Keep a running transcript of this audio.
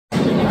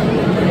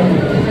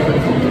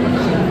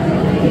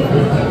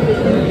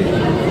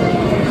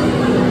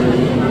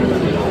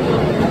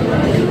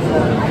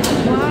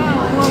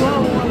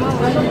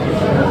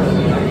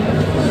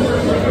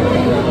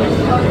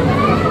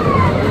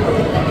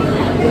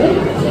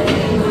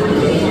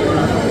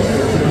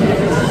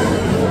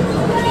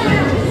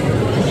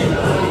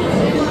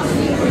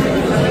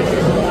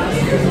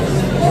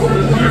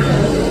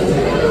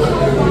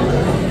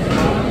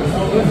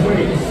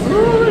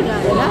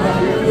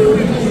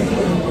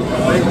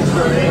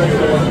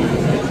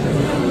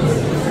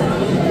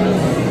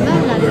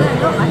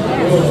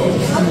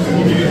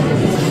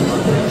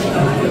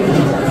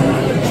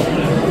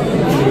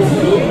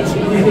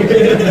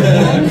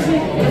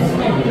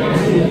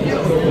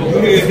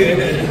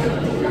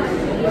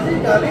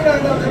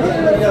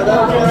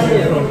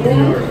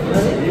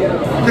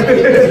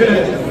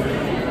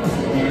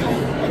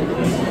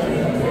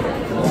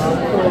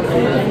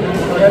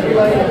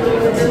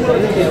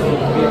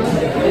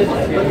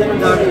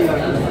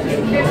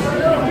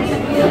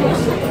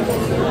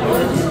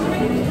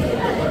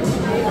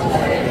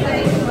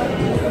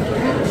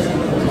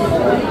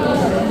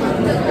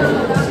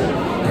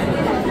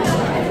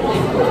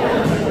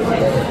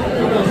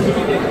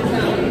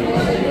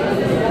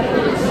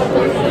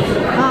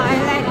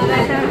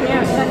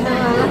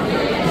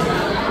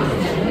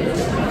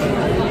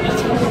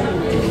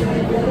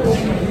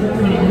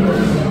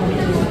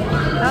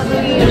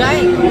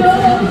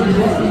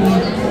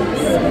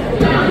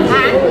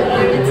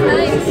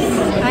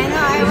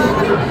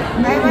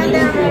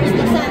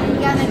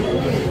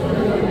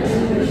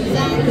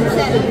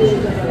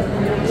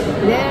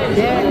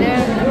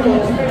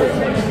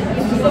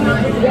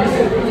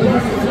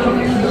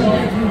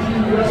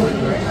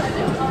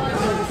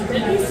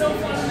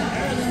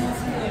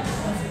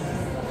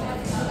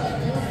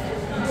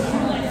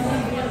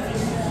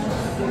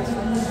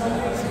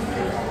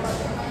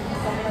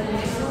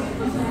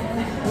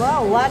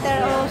Wow,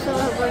 water also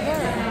over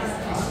there.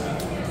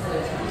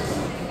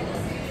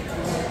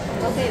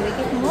 Okay, we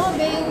keep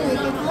moving, we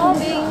keep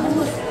moving.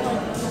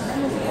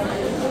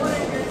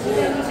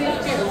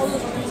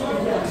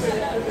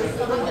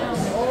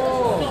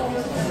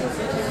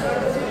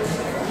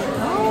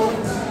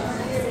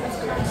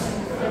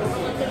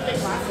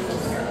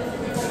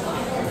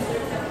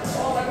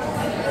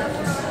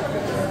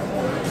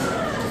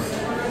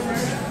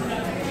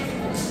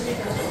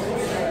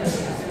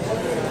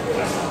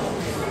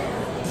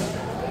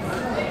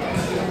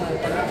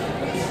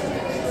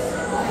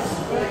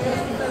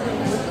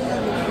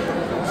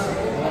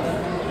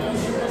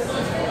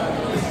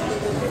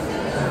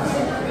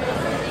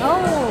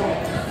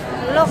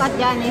 Look at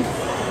Janice.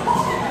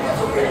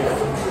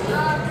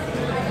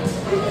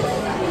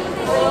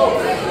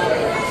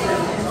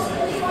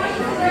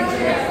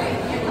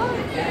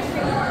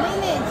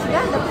 It's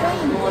gone, the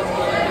plane.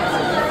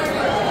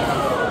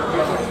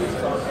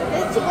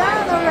 It's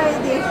gone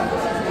already.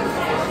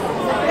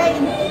 The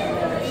plane.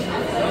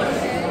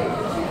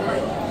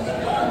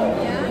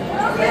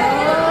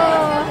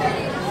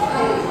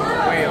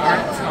 Wait,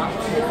 aren't top?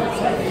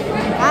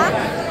 Huh?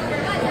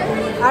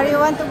 Are you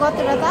want to go to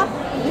the top?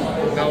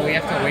 No, we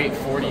have to wait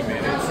 40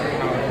 minutes or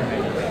however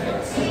many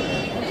minutes.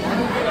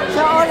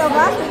 So all of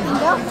us, we can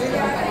go?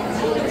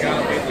 We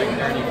gotta wait like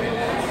 30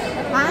 minutes.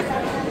 Huh?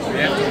 We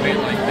have to wait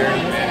like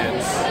 30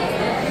 minutes.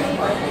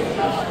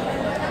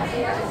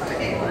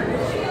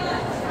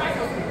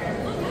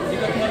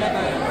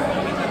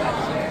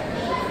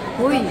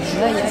 Uy,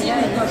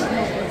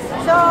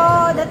 So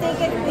the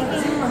ticket we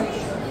can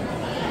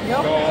go?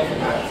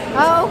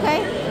 Oh, okay.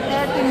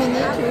 30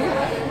 minutes.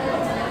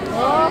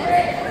 Oh, we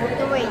have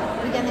to wait.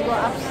 We're gonna go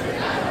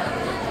upstairs.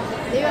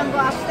 Do you want to go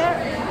upstairs?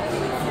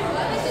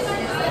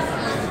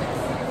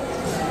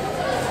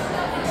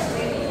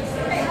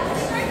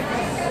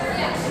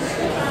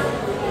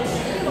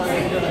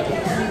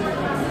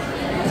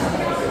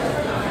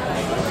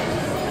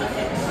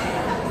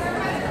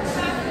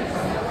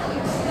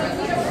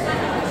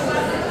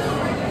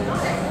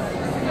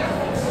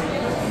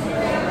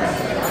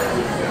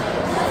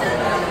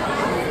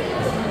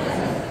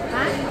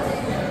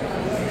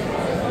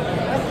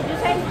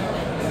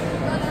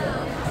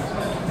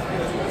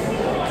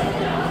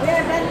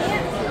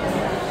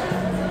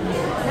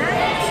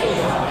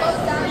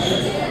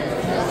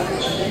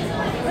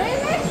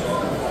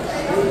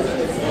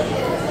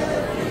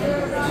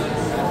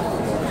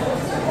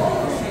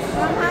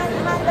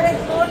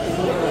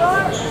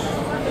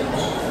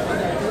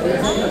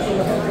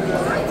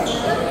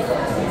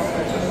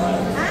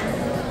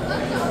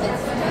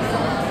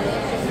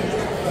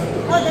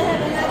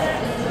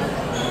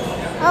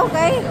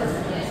 Okay.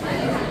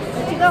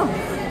 Let's go.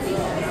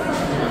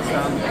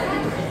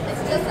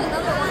 It's just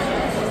another one.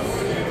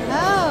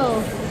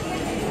 Oh.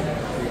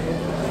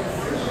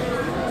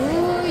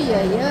 Ooh,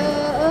 yeah.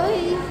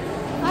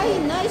 Ay,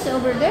 nice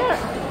over there.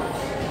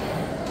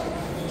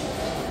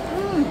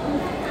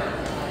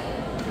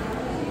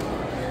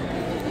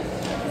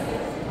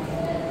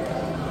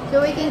 So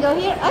we can go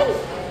here. Ay!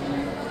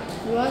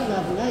 Wow,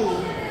 lovely.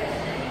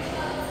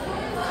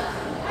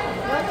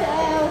 Watch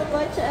out,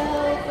 watch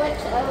out,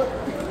 watch out.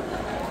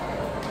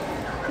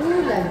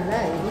 Ooh,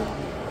 lovely.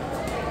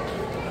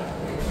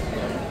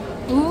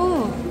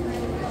 Ooh.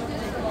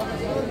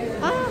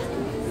 Ah!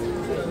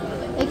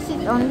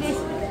 Exit only.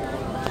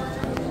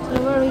 So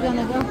where are we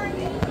gonna go?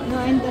 No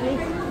entry.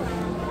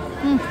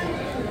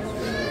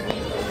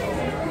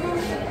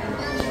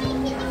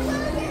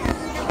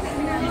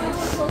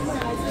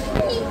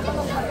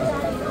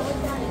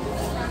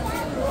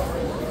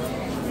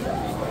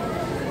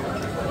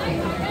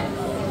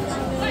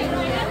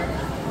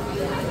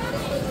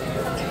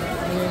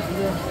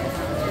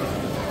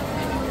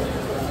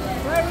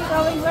 Where are we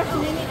going? Where's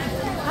Nini?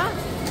 Huh?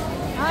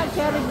 Ah,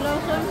 cherry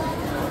blossom.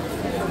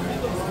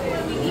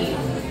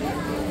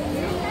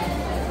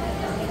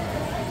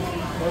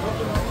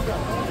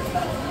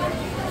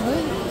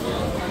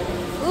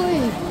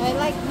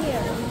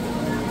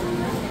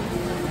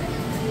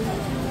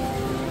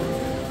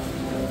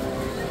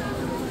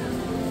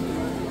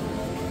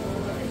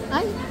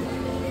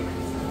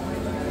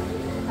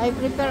 I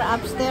prepare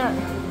upstairs.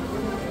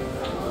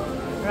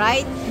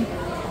 Right?